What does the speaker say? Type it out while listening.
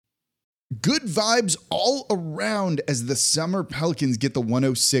Good vibes all around as the Summer Pelicans get the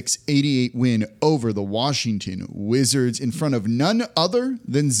 106-88 win over the Washington Wizards in front of none other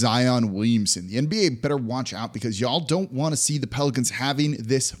than Zion Williamson. The NBA better watch out because y'all don't want to see the Pelicans having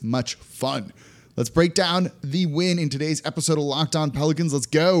this much fun. Let's break down the win in today's episode of Locked On Pelicans. Let's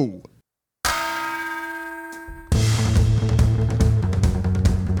go.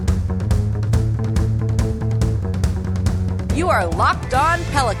 You are Locked On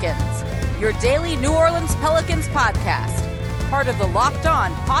Pelicans, your daily New Orleans Pelicans podcast, part of the Locked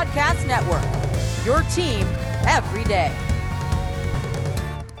On Podcast Network, your team every day.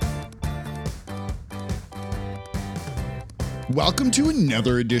 Welcome to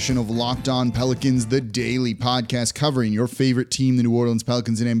another edition of Locked On Pelicans, the daily podcast covering your favorite team, the New Orleans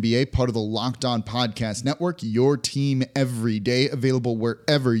Pelicans and NBA, part of the Locked On Podcast Network, your team every day, available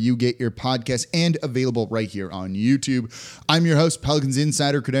wherever you get your podcasts and available right here on YouTube. I'm your host, Pelicans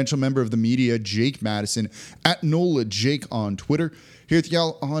Insider, credential member of the media, Jake Madison, at NOLA Jake on Twitter. Here with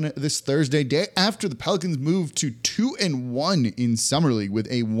y'all on this Thursday, day after the Pelicans moved to 2-1 in Summer League with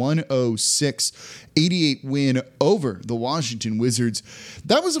a 106-88 win over the Washington Wizards.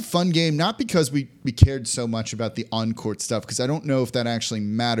 That was a fun game, not because we cared so much about the on-court stuff, because I don't know if that actually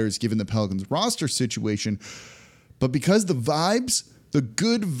matters given the Pelicans roster situation, but because the vibes, the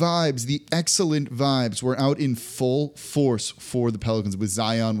good vibes, the excellent vibes were out in full force for the Pelicans with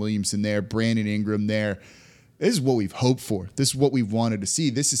Zion Williamson there, Brandon Ingram there. This is what we've hoped for. This is what we've wanted to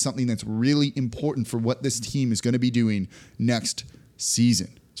see. This is something that's really important for what this team is going to be doing next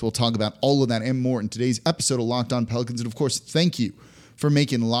season. So we'll talk about all of that and more in today's episode of Locked On Pelicans. And of course, thank you for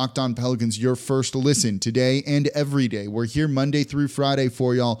making Locked On Pelicans your first listen today and every day. We're here Monday through Friday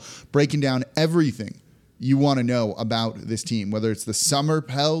for y'all, breaking down everything you want to know about this team, whether it's the Summer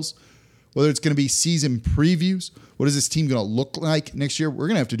Pels, whether it's going to be season previews. What is this team going to look like next year? We're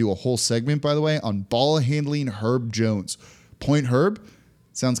going to have to do a whole segment, by the way, on ball handling Herb Jones. Point Herb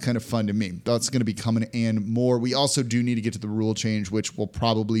sounds kind of fun to me. That's going to be coming and more. We also do need to get to the rule change, which we'll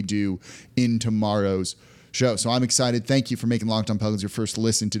probably do in tomorrow's show. So I'm excited. Thank you for making Locked On Pelicans your first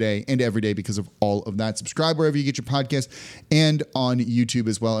listen today and every day because of all of that. Subscribe wherever you get your podcast and on YouTube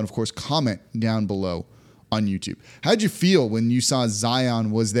as well. And of course, comment down below on YouTube. How'd you feel when you saw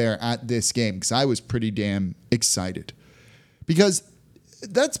Zion was there at this game? Because I was pretty damn excited. Because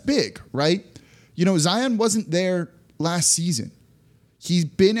that's big, right? You know, Zion wasn't there last season. He's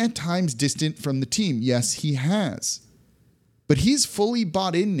been at times distant from the team. Yes, he has. But he's fully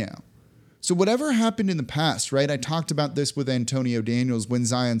bought in now. So whatever happened in the past, right? I talked about this with Antonio Daniels when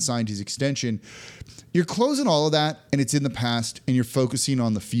Zion signed his extension. You're closing all of that and it's in the past and you're focusing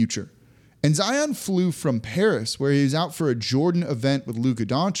on the future. And Zion flew from Paris, where he was out for a Jordan event with Luka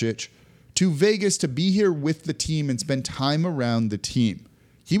Doncic, to Vegas to be here with the team and spend time around the team.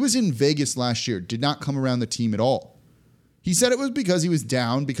 He was in Vegas last year, did not come around the team at all. He said it was because he was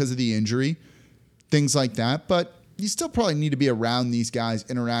down because of the injury, things like that, but you still probably need to be around these guys,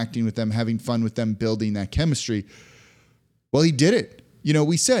 interacting with them, having fun with them, building that chemistry. Well, he did it. You know,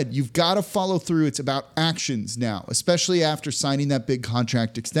 we said you've got to follow through. It's about actions now, especially after signing that big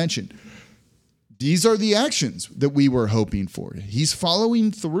contract extension. These are the actions that we were hoping for. He's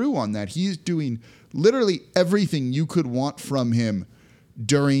following through on that. He's doing literally everything you could want from him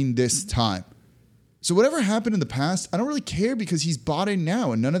during this time. So whatever happened in the past, I don't really care because he's bought in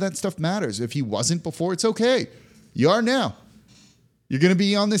now and none of that stuff matters. If he wasn't before, it's okay. You are now. You're going to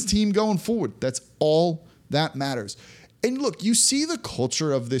be on this team going forward. That's all that matters. And look, you see the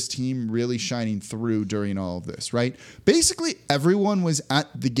culture of this team really shining through during all of this, right? Basically, everyone was at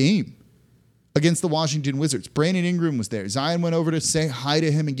the game against the Washington Wizards. Brandon Ingram was there. Zion went over to say hi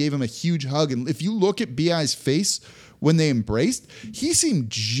to him and gave him a huge hug. And if you look at B.I.'s face when they embraced, he seemed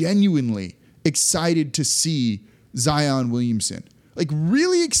genuinely excited to see Zion Williamson. Like,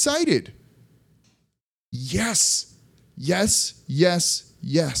 really excited. Yes, yes, yes,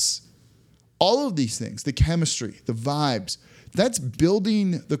 yes. All of these things, the chemistry, the vibes, that's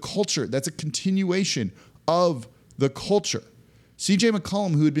building the culture. That's a continuation of the culture. CJ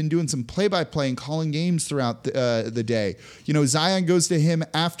McCollum, who had been doing some play-by-play and calling games throughout the day. You know, Zion goes to him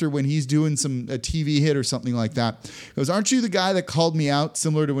after when he's doing a TV hit or something like that. He goes, aren't you the guy that called me out?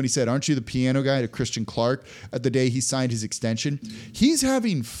 Similar to when he said, aren't you the piano guy to Christian Clark at the day he signed his extension? He's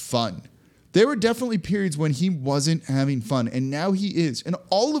having fun. There were definitely periods when he wasn't having fun, and now he is. And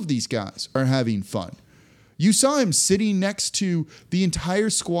all of these guys are having fun. You saw him sitting next to the entire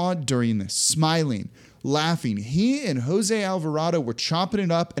squad during this, smiling, laughing. He and Jose Alvarado were chopping it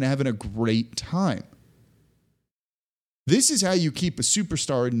up and having a great time. This is how you keep a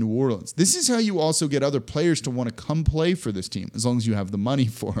superstar in New Orleans. This is how you also get other players to want to come play for this team, as long as you have the money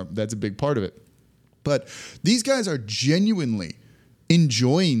for them. That's a big part of it. But these guys are genuinely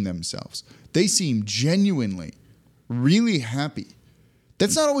enjoying themselves. They seem genuinely really happy.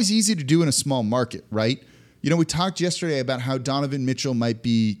 That's not always easy to do in a small market, right? You know, we talked yesterday about how Donovan Mitchell might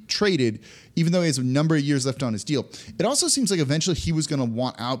be traded, even though he has a number of years left on his deal. It also seems like eventually he was going to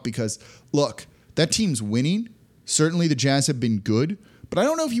want out because, look, that team's winning. Certainly the Jazz have been good, but I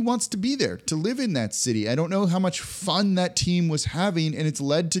don't know if he wants to be there, to live in that city. I don't know how much fun that team was having, and it's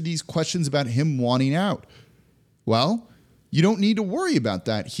led to these questions about him wanting out. Well, you don't need to worry about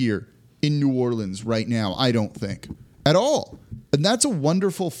that here in New Orleans right now, I don't think, at all. And that's a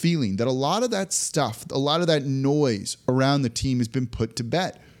wonderful feeling that a lot of that stuff, a lot of that noise around the team has been put to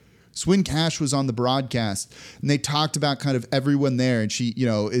bed. Swin Cash was on the broadcast, and they talked about kind of everyone there, and she,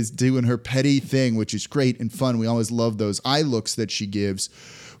 is doing her petty thing, which is great and fun. We always love those eye looks that she gives.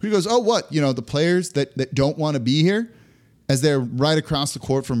 He goes, oh, what? The players that don't want to be here, as they're right across the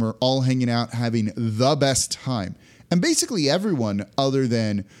court from her, all hanging out, having the best time. And basically everyone other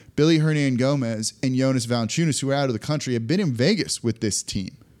than Billy Hernangomez and Jonas Valanciunas, who are out of the country, have been in Vegas with this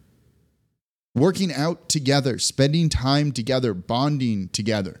team. Working out together, spending time together, bonding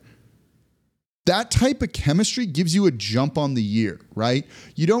together. That type of chemistry gives you a jump on the year, right?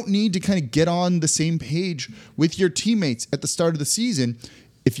 You don't need to kind of get on the same page with your teammates at the start of the season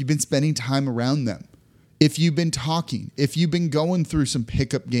if you've been spending time around them. If you've been talking, if you've been going through some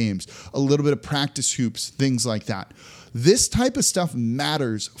pickup games, a little bit of practice hoops, things like that. This type of stuff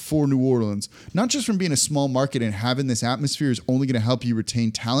matters for New Orleans, not just from being a small market and having this atmosphere is only going to help you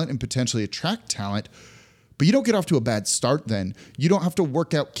retain talent and potentially attract talent, but you don't get off to a bad start then. You don't have to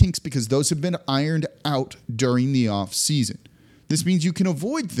work out kinks because those have been ironed out during the off season. This means you can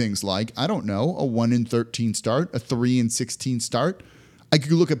avoid things like, a 1-13 start, a 3-16 start. I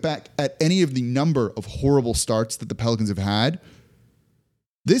could look back at any of the number of horrible starts that the Pelicans have had.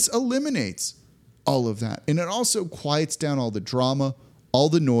 This eliminates all of that. And it also quiets down all the drama, all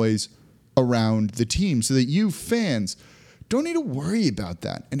the noise around the team so that you fans don't need to worry about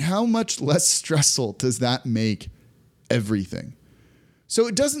that. And how much less stressful does that make everything? So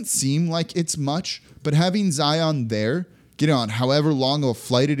it doesn't seem like it's much, but having Zion there, get on however long of a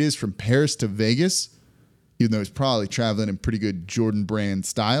flight it is from Paris to Vegas, even though he's probably traveling in pretty good Jordan Brand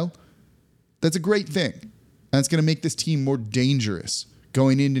style, that's a great thing. And it's going to make this team more dangerous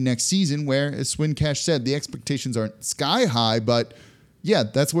going into next season where, as Swin Cash said, the expectations aren't sky high, but yeah,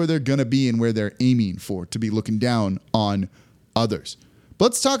 that's where they're going to be and where they're aiming for, to be looking down on others. But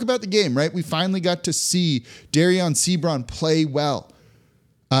let's talk about the game, right? We finally got to see Darion Sebron play well.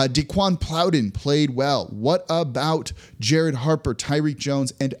 Daquan Plowden played well. What about Jared Harper, Tyreek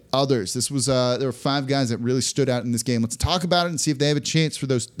Jones, and others? This was there were 5 guys that really stood out in this game. Let's talk about it and see if they have a chance for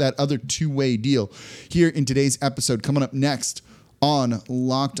that other two-way deal here in today's episode. Coming up next on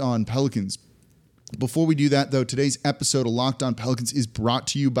Locked On Pelicans. Before we do that, though, today's episode of Locked On Pelicans is brought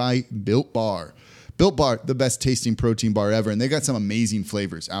to you by Built Bar. Built Bar, the best tasting protein bar ever, and they got some amazing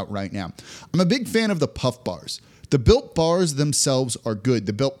flavors out right now. I'm a big fan of the Puff Bars. The Built Bars themselves are good.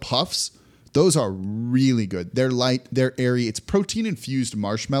 The Built Puffs, those are really good. They're light, they're airy. It's protein-infused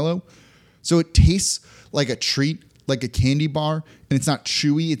marshmallow, so it tastes like a treat, like a candy bar, and it's not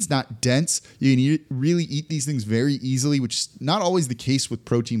chewy, it's not dense. You can really eat these things very easily, which is not always the case with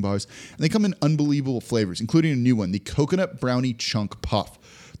protein bars. And they come in unbelievable flavors, including a new one, the Coconut Brownie Chunk Puff.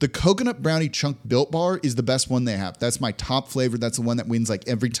 The Coconut Brownie Chunk Built Bar is the best one they have. That's my top flavor. That's the one that wins like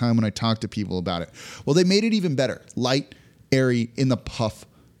every time when I talk to people about it. Well, they made it even better. Light, airy, in the puff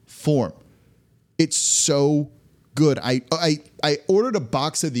form. It's so good. I ordered a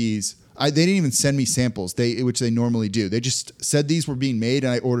box of these. They didn't even send me samples, which they normally do. They just said these were being made,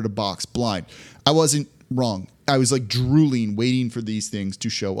 and I ordered a box blind. I wasn't wrong. I was like drooling, waiting for these things to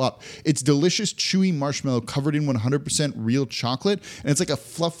show up. It's delicious, chewy marshmallow covered in 100% real chocolate, and it's like a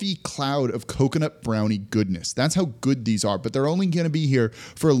fluffy cloud of coconut brownie goodness. That's how good these are, but they're only going to be here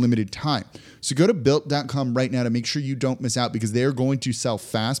for a limited time. So go to Built.com right now to make sure you don't miss out, because they're going to sell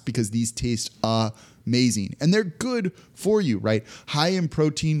fast, because these taste amazing. And they're good for you, right? High in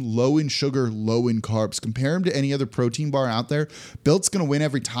protein, low in sugar, low in carbs. Compare them to any other protein bar out there. Built's going to win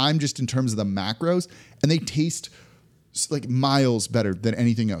every time just in terms of the macros, and they taste like miles better than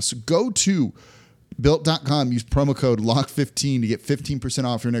anything else. So go to Built.com, use promo code LOCK15 to get 15%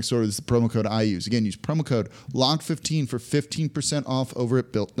 off your next order. This is the promo code I use. Again, use promo code LOCK15 for 15% off over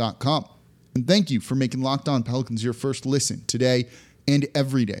at Built.com. And thank you for making Locked On Pelicans your first listen today and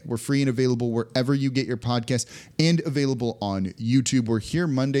every day. We're free and available wherever you get your podcasts and available on YouTube. We're here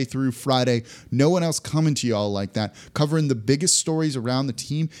Monday through Friday. No one else coming to y'all like that, covering the biggest stories around the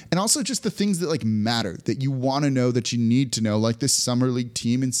team and also just the things that like matter, that you want to know, that you need to know, like this Summer League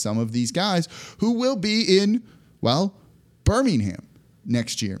team and some of these guys who will be in, well, Birmingham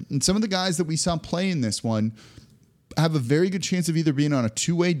next year. And some of the guys that we saw play in this one have a very good chance of either being on a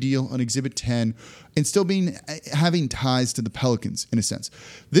two-way deal on Exhibit 10 and still having ties to the Pelicans in a sense.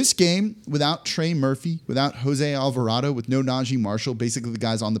 This game, without Trey Murphy, without Jose Alvarado, with no Najee Marshall, basically the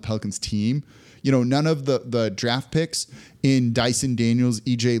guys on the Pelicans team, none of the draft picks in Dyson Daniels,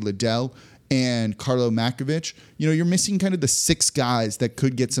 EJ Liddell, and Carlo Makovich, you're missing kind of the 6 guys that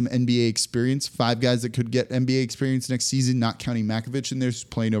could get some NBA experience, 5 guys that could get NBA experience next season, not counting Makovich, and they're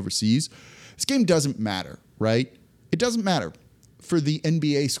playing overseas. This game doesn't matter, right? It doesn't matter for the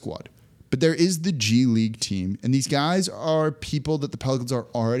NBA squad, but there is the G League team, and these guys are people that the Pelicans are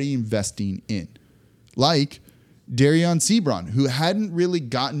already investing in, like Darion Sebron, who hadn't really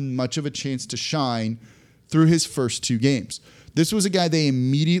gotten much of a chance to shine through his first 2 games. This was a guy they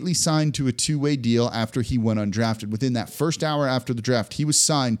immediately signed to a 2-way deal after he went undrafted. Within that first hour after the draft, he was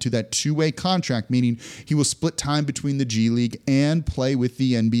signed to that 2-way contract, meaning he will split time between the G League and play with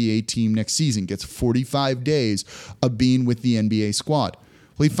the NBA team next season. Gets 45 days of being with the NBA squad.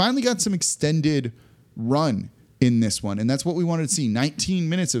 Well, he finally got some extended run in this one, and that's what we wanted to see. 19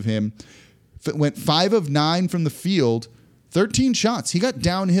 minutes of him. Went 5 of 9 from the field, 13 shots. He got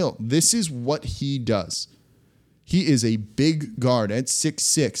downhill. This is what he does. He is a big guard at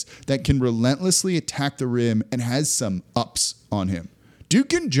 6'6" that can relentlessly attack the rim and has some ups on him. Dude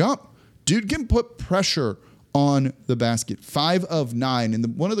can jump. Dude can put pressure on the basket. 5 of 9.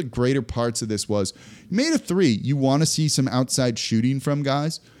 And one of the greater parts of this was he made a 3. You want to see some outside shooting from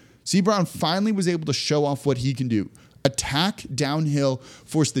guys? Sebron finally was able to show off what he can do. Attack downhill,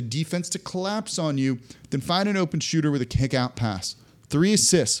 force the defense to collapse on you, then find an open shooter with a kick-out pass. 3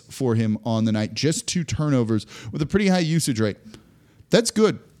 assists for him on the night, just 2 turnovers with a pretty high usage rate. That's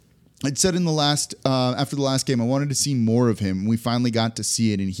good. I'd said in the after the last game, I wanted to see more of him. We finally got to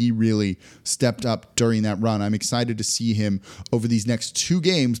see it, and he really stepped up during that run. I'm excited to see him over these next 2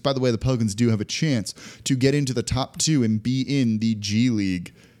 games. By the way, the Pelicans do have a chance to get into the top 2 and be in the G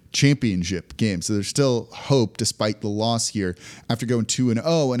League championship game. So there's still hope despite the loss here after going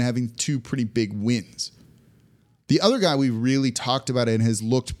 2-0 and having 2 pretty big wins. The other guy we really talked about and has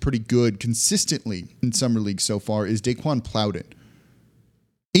looked pretty good consistently in Summer League so far is Daquan Plowden.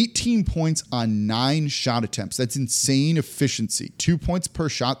 18 points on 9 shot attempts. That's insane efficiency. 2 points per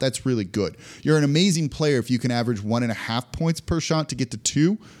shot, that's really good. You're an amazing player if you can average 1.5 points per shot to get to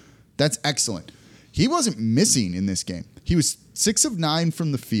 2. That's excellent. He wasn't missing in this game. He was 6 of 9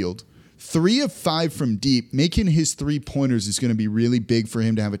 from the field, 3 of 5 from deep. Making his 3-pointers is going to be really big for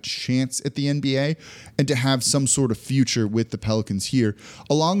him to have a chance at the NBA and to have some sort of future with the Pelicans here,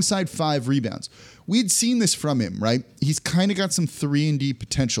 alongside 5 rebounds. We'd seen this from him, right? He's kind of got some 3-and-D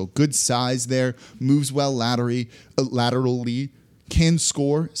potential. Good size there, moves well laterally, can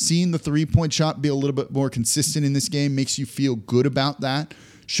score. Seeing the 3-point shot be a little bit more consistent in this game makes you feel good about that.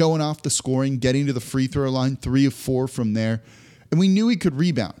 Showing off the scoring, getting to the free throw line, 3 of 4 from there. And we knew he could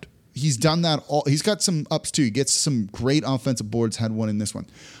rebound. He's done that all. He's got some ups too. He gets some great offensive boards, had one in this one.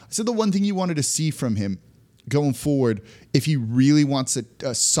 I said the one thing you wanted to see from him going forward, if he really wants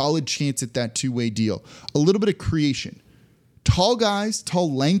a solid chance at that 2-way deal, a little bit of creation. Tall guys,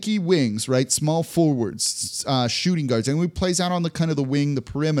 tall lanky wings, right? Small forwards, shooting guards. And he plays out on the kind of the wing, the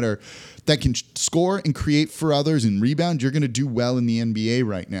perimeter, that can score and create for others and rebound. You're going to do well in the NBA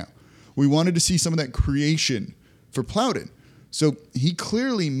right now. We wanted to see some of that creation for Plowden. So he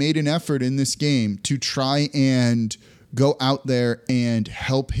clearly made an effort in this game to try and go out there and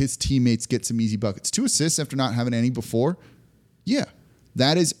help his teammates get some easy buckets. 2 assists after not having any before. Yeah,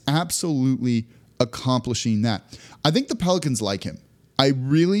 that is absolutely accomplishing that. I think the Pelicans like him. I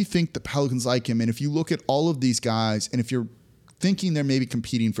really think the Pelicans like him. And if you look at all of these guys, and if you're thinking they're maybe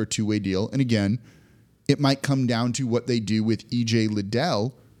competing for a 2-way deal, and again, it might come down to what they do with EJ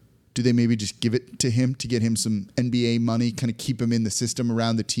Liddell. Do they maybe just give it to him to get him some NBA money, kind of keep him in the system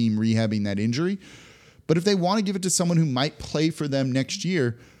around the team, rehabbing that injury? But if they want to give it to someone who might play for them next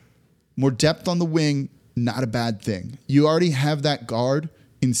year, more depth on the wing, not a bad thing. You already have that guard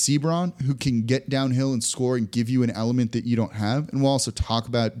in Sebron who can get downhill and score and give you an element that you don't have. And we'll also talk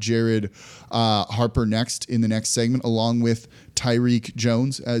about Jared Harper next in the next segment, along with Tyreek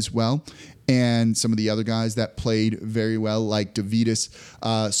Jones as well. And some of the other guys that played very well, like Davidas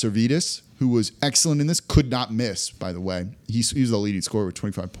Servitas, who was excellent in this, could not miss, by the way. He was the leading scorer with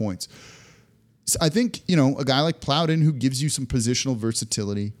 25 points. So I think, a guy like Plowden who gives you some positional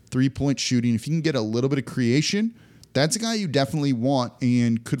versatility, 3-point shooting, if you can get a little bit of creation, that's a guy you definitely want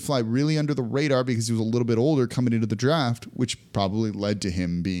and could fly really under the radar because he was a little bit older coming into the draft, which probably led to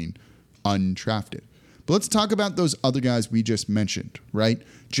him being undrafted. But let's talk about those other guys we just mentioned, right?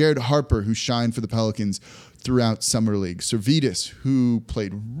 Jared Harper, who shined for the Pelicans throughout Summer League. Servetus, who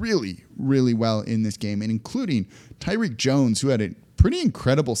played really, really well in this game, and including Tyreek Jones, who had a pretty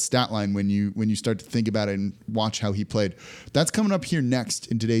incredible stat line when you start to think about it and watch how he played. That's coming up here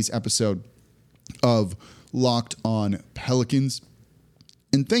next in today's episode of Locked On Pelicans.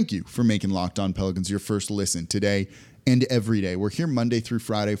 And thank you for making Locked On Pelicans your first listen today and every day. We're here Monday through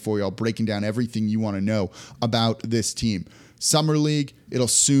Friday for y'all, breaking down everything you want to know about this team. Summer League, it'll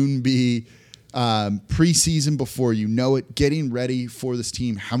soon be preseason before you know it, getting ready for this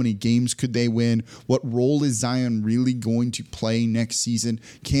team. How many games could they win? What role is Zion really going to play next season?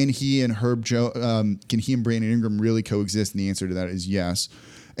 Can he and Brandon Ingram really coexist? And the answer to that is yes.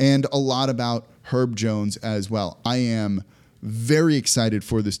 And a lot about Herb Jones as well. I am very excited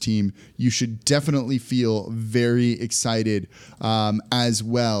for this team. You should definitely feel very excited as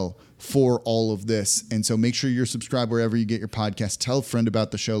well for all of this. And so make sure you're subscribed wherever you get your podcast. Tell a friend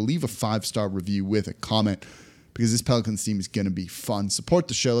about the show. Leave a 5-star review with a comment because this Pelicans team is going to be fun. Support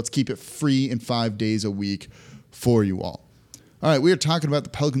the show. Let's keep it free and 5 days a week for you all. All right, we are talking about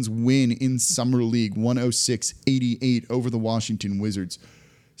the Pelicans' win in Summer League, 106-88 over the Washington Wizards.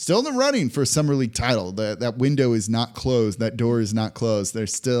 Still in the running for a Summer League title. That window is not closed. That door is not closed. They're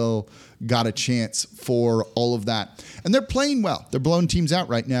still got a chance for all of that. And they're playing well. They're blowing teams out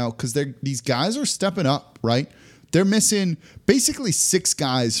right now because these guys are stepping up, right? They're missing basically 6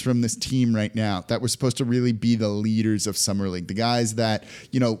 guys from this team right now that were supposed to really be the leaders of Summer League. The guys that,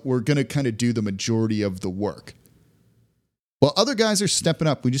 were going to kind of do the majority of the work. Well, other guys are stepping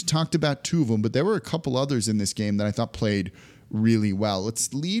up. We just talked about 2 of them, but there were a couple others in this game that I thought played really well.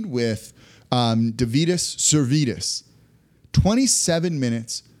 Let's lead with Dovydas Sirvydis. 27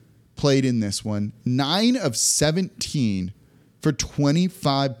 minutes played in this one. 9 of 17 for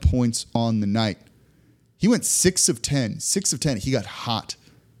 25 points on the night. He went 6 of 10. 6 of 10. He got hot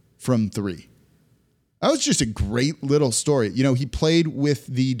from 3. That was just a great little story. He played with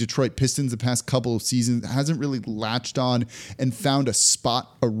the Detroit Pistons the past couple of seasons. Hasn't really latched on and found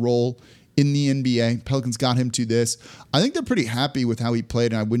a role in the NBA. Pelicans got him to this. I think they're pretty happy with how he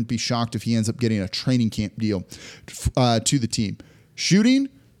played, and I wouldn't be shocked if he ends up getting a training camp deal to the team. Shooting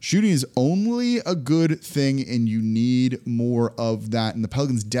is only a good thing, and you need more of that, and the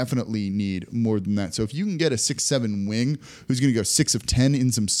Pelicans definitely need more than that. So if you can get a 6'7" wing who's going to go 6 of 10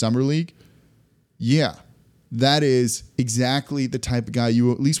 in some Summer League, yeah, that is exactly the type of guy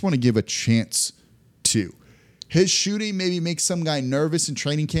you at least want to give a chance to. His shooting maybe makes some guy nervous in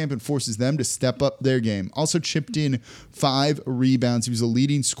training camp and forces them to step up their game. Also chipped in 5 rebounds. He was a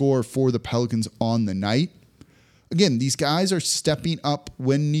leading scorer for the Pelicans on the night. Again, these guys are stepping up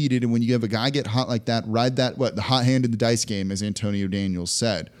when needed, and when you have a guy get hot like that, ride that, the hot hand in the dice game, as Antonio Daniels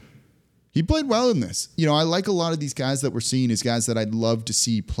said. He played well in this. I like a lot of these guys that we're seeing as guys that I'd love to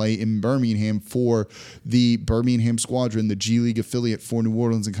see play in Birmingham for the Birmingham Squadron, the G League affiliate for New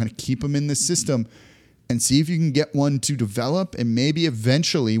Orleans, and kind of keep them in this system and see if you can get one to develop, and maybe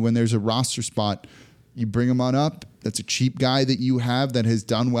eventually when there's a roster spot, you bring him on up. That's a cheap guy that you have that has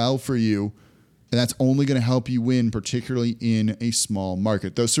done well for you, and that's only going to help you win, particularly in a small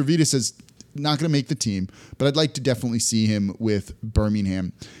market. Though Sirvydis is not going to make the team, but I'd like to definitely see him with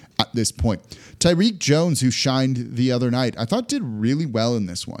Birmingham at this point. Tyreek Jones, who shined the other night, I thought did really well in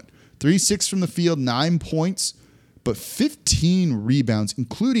this one. 3-6 from the field, 9 points, but 15 rebounds,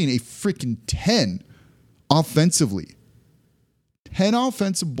 including a freaking 10 offensively. 10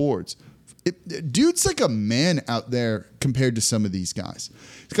 offensive boards. Dude's like a man out there compared to some of these guys.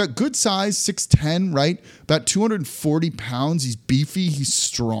 He's got good size, 6'10", right? About 240 pounds. He's beefy. He's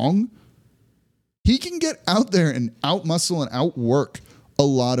strong. He can get out there and out-muscle and outwork a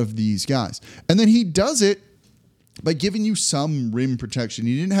lot of these guys. And then he does it by giving you some rim protection.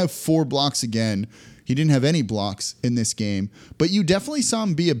 He didn't have 4 blocks again. He didn't have any blocks in this game, but you definitely saw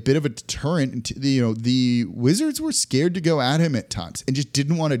him be a bit of a deterrent. The Wizards were scared to go at him at times and just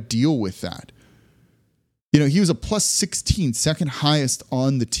didn't want to deal with that. He was a plus 16, second highest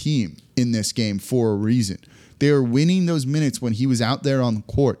on the team in this game for a reason. They were winning those minutes when he was out there on the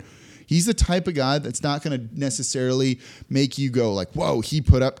court. He's the type of guy that's not going to necessarily make you go like, whoa, he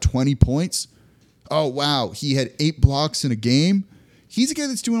put up 20 points. Oh, wow, he had 8 blocks in a game. He's a guy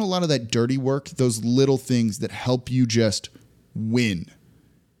that's doing a lot of that dirty work, those little things that help you just win.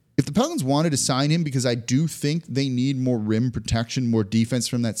 If the Pelicans wanted to sign him, because I do think they need more rim protection, more defense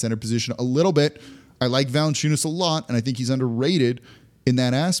from that center position a little bit. I like Valanciunas a lot, and I think he's underrated in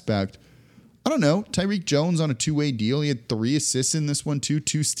that aspect. I don't know. Tyreek Jones on a two-way deal. He had 3 assists in this one, too.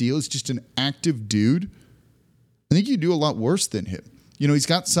 2 steals. Just an active dude. I think you do a lot worse than him. You know, he's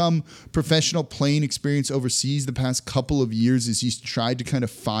got some professional playing experience overseas the past couple of years as he's tried to kind of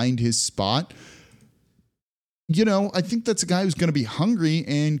find his spot. You know, I think that's a guy who's going to be hungry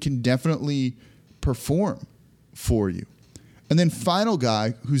and can definitely perform for you. And then final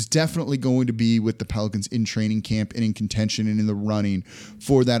guy who's definitely going to be with the Pelicans in training camp and in contention and in the running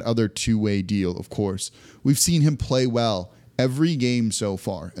for that other two-way deal, of course. We've seen him play well every game so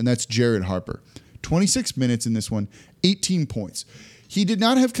far, and that's Jared Harper. 26 minutes in this one, 18 points. He did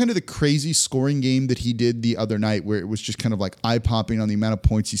not have kind of the crazy scoring game that he did the other night where it was just kind of like eye-popping on the amount of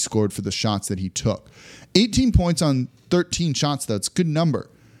points he scored for the shots that he took. 18 points on 13 shots, though. It's a good number.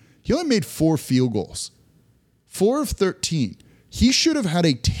 He only made 4 field goals. 4 of 13. He should have had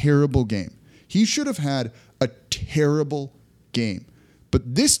a terrible game. He should have had a terrible game.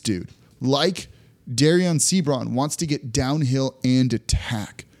 But this dude, like Darion Sebron, wants to get downhill and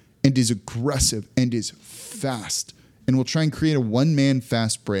attack and is aggressive and is fast and will try and create a one-man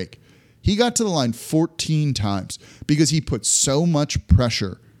fast break. He got to the line 14 times because he put so much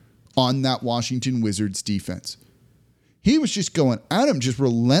pressure on that Washington Wizards defense. He was just going at him, just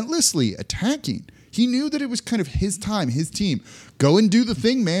relentlessly attacking. He knew that it was kind of his time, his team. Go and do the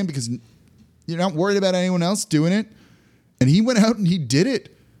thing, man, because you're not worried about anyone else doing it. And he went out and he did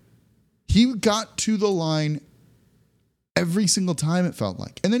it. He got to the line every single time, it felt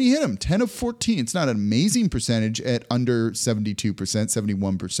like. And then he hit him 10 of 14. It's not an amazing percentage at under 72%,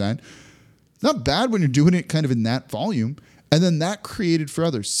 71%. It's not bad when you're doing it kind of in that volume. And then that created for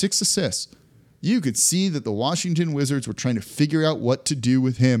others 6 assists. You could see that the Washington Wizards were trying to figure out what to do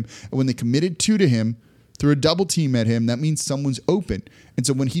with him. And when they committed 2 to him, threw a double team at him, that means someone's open. And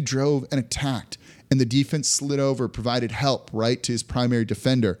so when he drove and attacked and the defense slid over, provided help, right, to his primary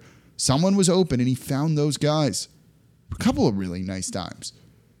defender, someone was open and he found those guys. A couple of really nice times.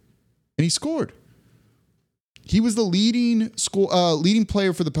 And he scored. He was the leading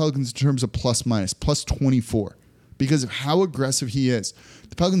player for the Pelicans in terms of plus 24, because of how aggressive he is.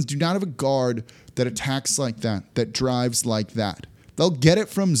 The Pelicans do not have a guard that attacks like that drives like that. They'll get it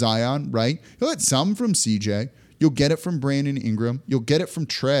from Zion, right? You'll get some from CJ. You'll get it from Brandon Ingram. You'll get it from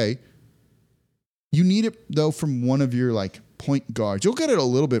Trey. You need it, though, from one of your point guards. You'll get it a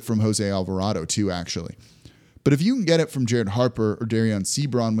little bit from Jose Alvarado, too, actually. But if you can get it from Jared Harper or Darion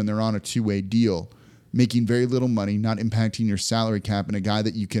Sebron when they're on a two-way deal, making very little money, not impacting your salary cap, and a guy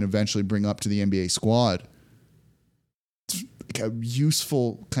that you can eventually bring up to the NBA squad, it's like a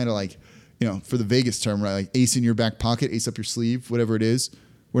useful kind of for the Vegas term, right? Like ace in your back pocket, ace up your sleeve, whatever it is.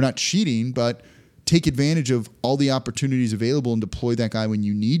 We're not cheating, but take advantage of all the opportunities available and deploy that guy when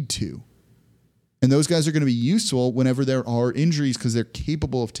you need to. And those guys are going to be useful whenever there are injuries because they're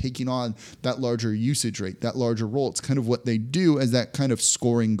capable of taking on that larger usage rate, that larger role. It's kind of what they do as that kind of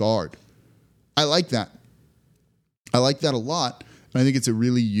scoring guard. I like that. I like that a lot. And I think it's a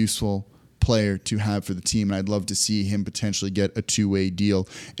really useful player to have for the team. And I'd love to see him potentially get a two-way deal.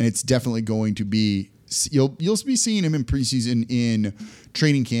 And it's definitely going to be, you'll be seeing him in preseason in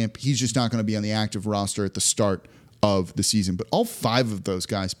training camp. He's just not going to be on the active roster at the start of the season, but all 5 of those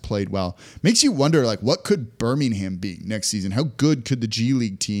guys played well. Makes you wonder, what could Birmingham be next season? How good could the G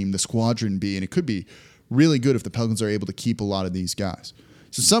League team, the squadron, be? And it could be really good if the Pelicans are able to keep a lot of these guys.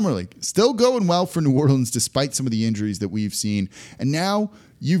 So Summer League, still going well for New Orleans despite some of the injuries that we've seen. And now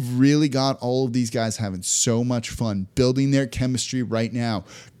you've really got all of these guys having so much fun, building their chemistry right now,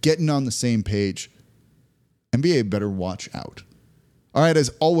 getting on the same page. NBA better watch out. All right, as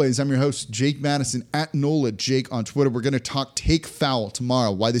always, I'm your host, Jake Madison, at NOLA Jake on Twitter. We're going to talk Take Foul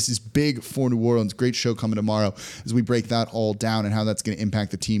tomorrow, why this is big for New Orleans. Great show coming tomorrow as we break that all down and how that's going to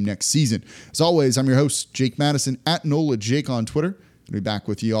impact the team next season. As always, I'm your host, Jake Madison, at NOLA Jake on Twitter. I'll be back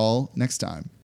with you all next time.